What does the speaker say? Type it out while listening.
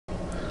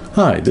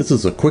Hi, this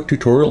is a quick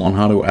tutorial on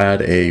how to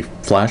add a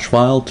Flash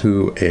file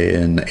to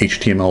an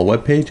HTML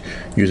web page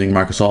using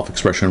Microsoft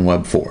Expression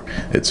Web 4.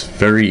 It's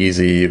very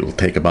easy, it'll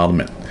take about a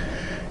minute.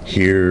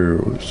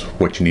 Here's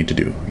what you need to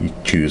do. You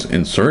choose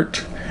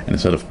Insert, and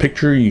instead of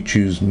Picture, you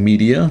choose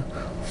Media,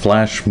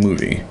 Flash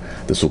Movie.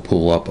 This will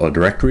pull up a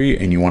directory,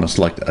 and you want to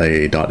select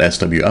a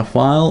 .swf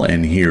file,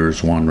 and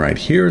here's one right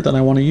here that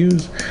I want to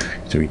use.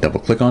 So you double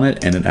click on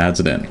it and it adds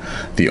it in.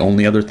 The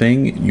only other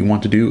thing you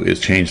want to do is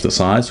change the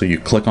size, so you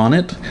click on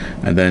it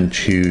and then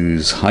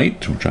choose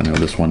height, which I know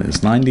this one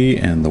is 90,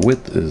 and the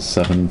width is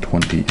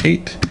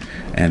 728,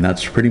 and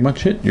that's pretty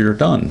much it. You're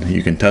done.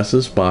 You can test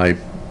this by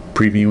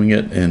previewing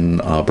it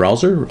in a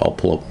browser. I'll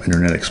pull up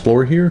Internet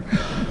Explorer here.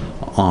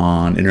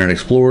 On Internet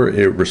Explorer,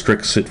 it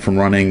restricts it from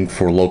running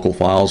for local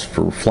files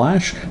for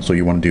Flash, so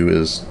you want to do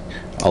is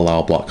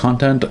allow block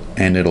content,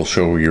 and it'll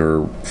show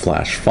your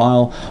Flash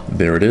file.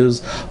 There it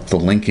is. The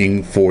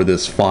linking for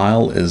this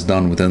file is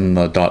done within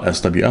the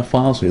 .swf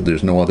file, so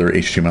there's no other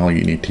HTML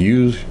you need to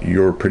use.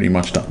 You're pretty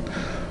much done.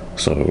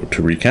 So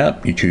to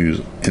recap, you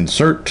choose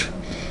Insert,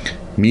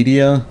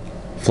 Media,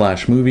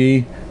 Flash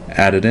Movie,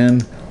 add it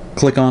in,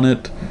 click on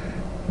it,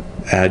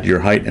 add your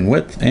height and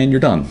width, and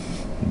you're done.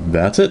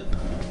 That's it.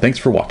 Thanks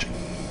for watching.